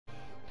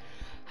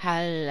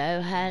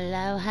Hello,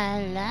 hello,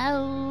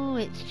 hello.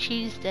 It's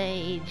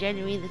Tuesday,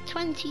 January the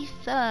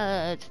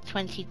 23rd,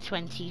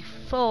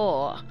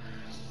 2024.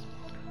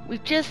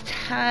 We've just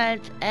had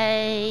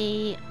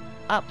a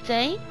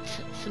update,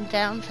 some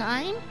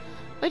downtime,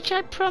 which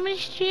I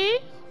promised you.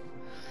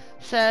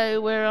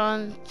 So we're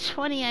on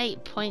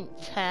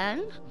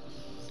 28.10,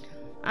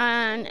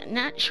 and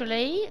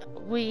naturally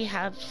we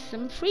have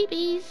some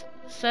freebies.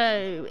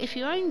 So if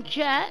you own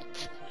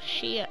Jet,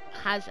 she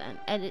has an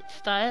edit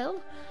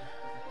style.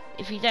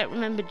 If you don't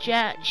remember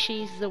Jet,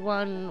 she's the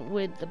one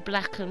with the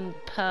black and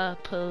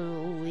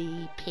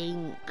purpley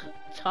pink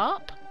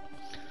top.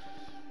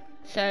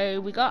 So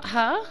we got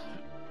her.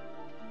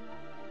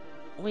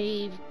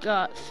 We've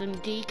got some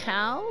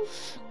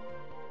decals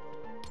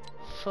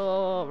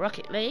for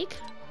Rocket League.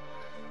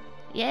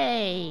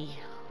 Yay!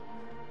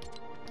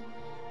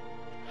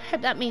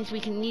 Hope that means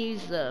we can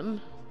use them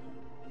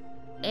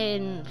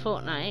in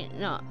Fortnite,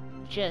 not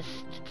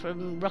just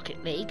from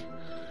Rocket League.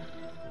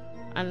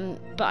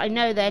 But I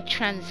know they're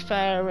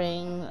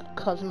transferring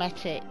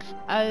cosmetics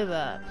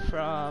over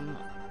from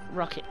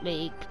Rocket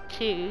League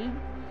to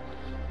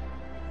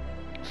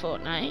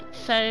Fortnite.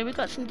 So we've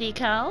got some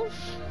decals.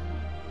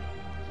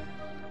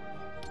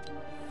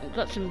 We've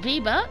got some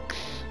V-Bucks.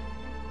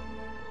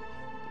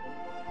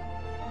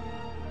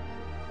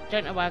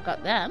 Don't know why I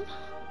got them,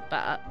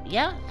 but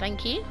yeah,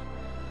 thank you.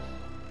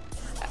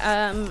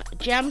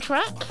 Jam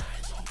truck.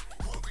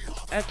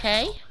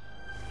 Okay.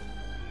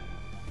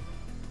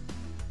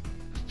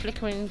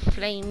 Flickering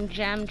flame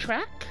jam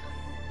track.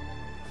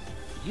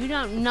 You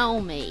don't know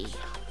me.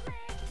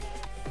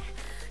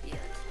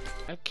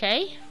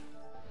 Okay.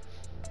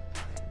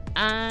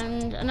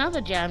 And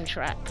another jam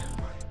track.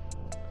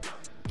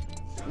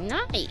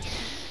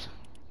 Nice.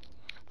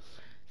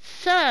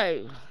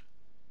 So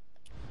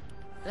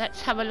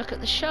let's have a look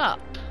at the shop.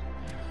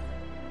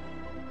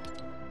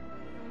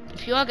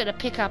 If you are going to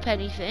pick up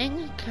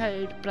anything,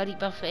 code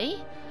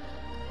Bloodybuffy.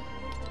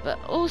 But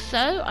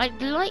also,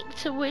 I'd like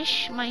to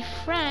wish my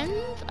friend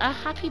a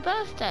happy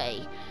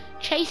birthday.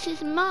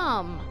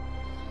 ChasesMom.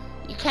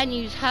 You can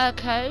use her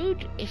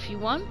code if you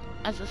want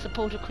as a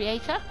supporter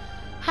creator.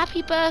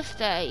 Happy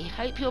birthday.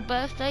 Hope your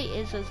birthday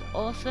is as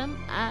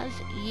awesome as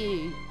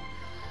you.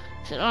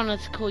 It's an honor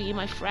to call you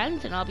my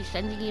friend, and I'll be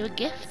sending you a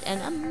gift in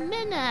a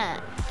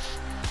minute.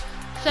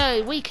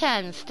 So,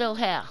 weekend, still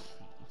here.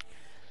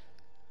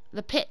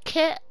 The pit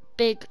kit,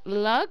 big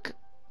lug,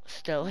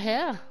 still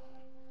here.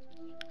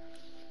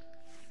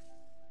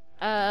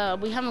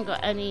 We haven't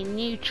got any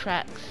new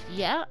tracks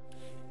yet.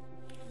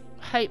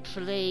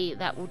 Hopefully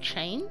that will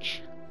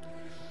change.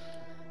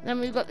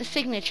 Then we've got the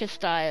signature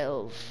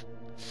styles.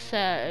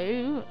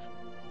 So,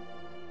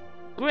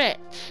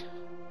 Grit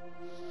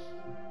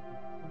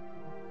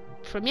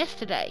from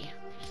yesterday.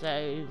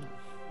 So,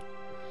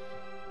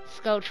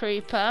 Skull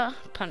Trooper,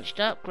 Punched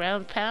Up,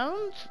 Ground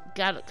Pound,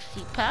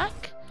 Galaxy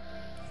Pack.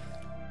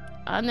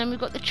 And then we've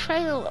got the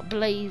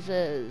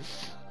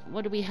Trailblazers.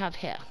 What do we have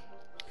here?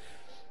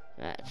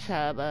 Let's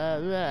have a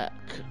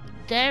look.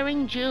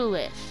 Daring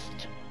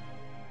Duelist.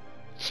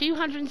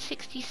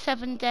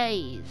 267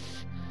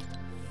 days.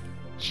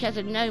 She has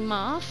a no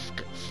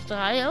mask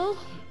style.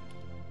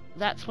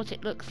 That's what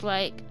it looks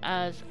like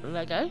as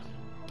Lego.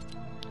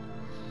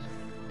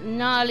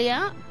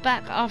 Nalia,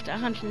 back after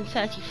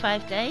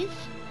 135 days.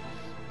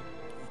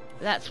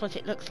 That's what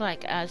it looks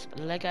like as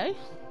Lego.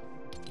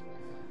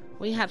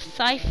 We have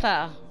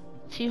Cypher,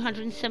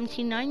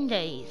 279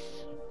 days.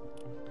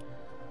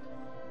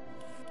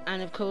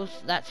 And of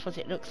course, that's what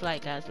it looks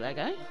like as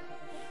Lego.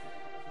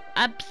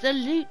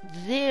 Absolute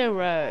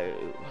Zero.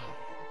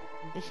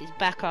 This is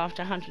back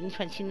after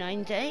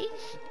 129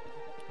 days.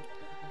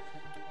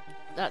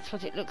 That's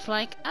what it looks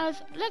like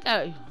as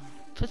Lego.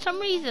 For some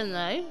reason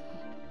though,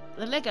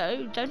 the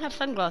Lego don't have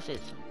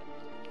sunglasses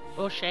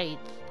or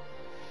shades.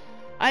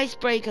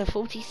 Icebreaker,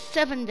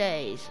 47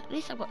 days. At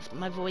least I've got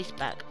my voice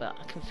back, but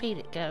I can feel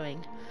it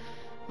going.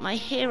 My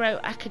Hero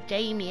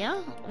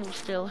Academia, all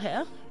still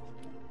here.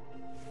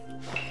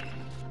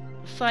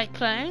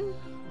 Cyclone,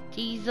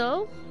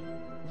 Diesel,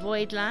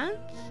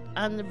 Voidlands,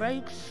 and the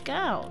Rogue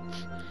Scout.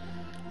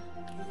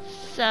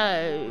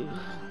 So,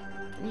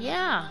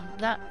 yeah,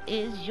 that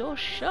is your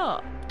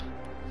shop.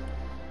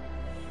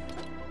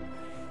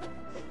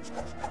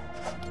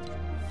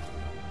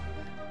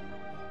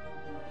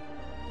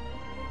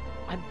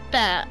 I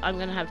bet I'm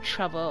gonna have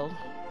trouble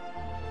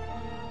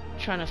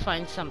trying to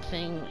find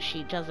something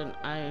she doesn't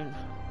own.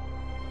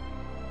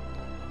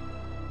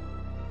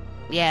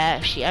 Yeah,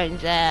 if she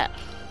owns it,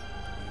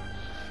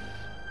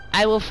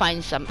 I will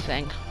find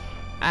something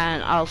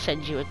and I'll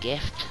send you a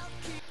gift.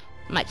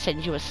 Might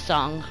send you a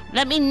song.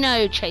 Let me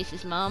know,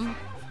 ChasesMom,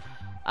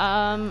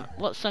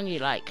 what song you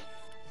like,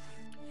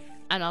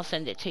 and I'll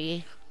send it to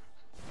you.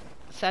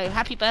 So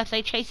happy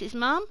birthday,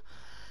 ChasesMom.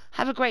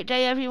 Have a great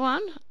day,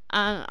 everyone,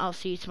 and I'll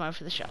see you tomorrow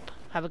for the shop.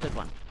 Have a good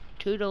one.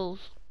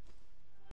 Toodles.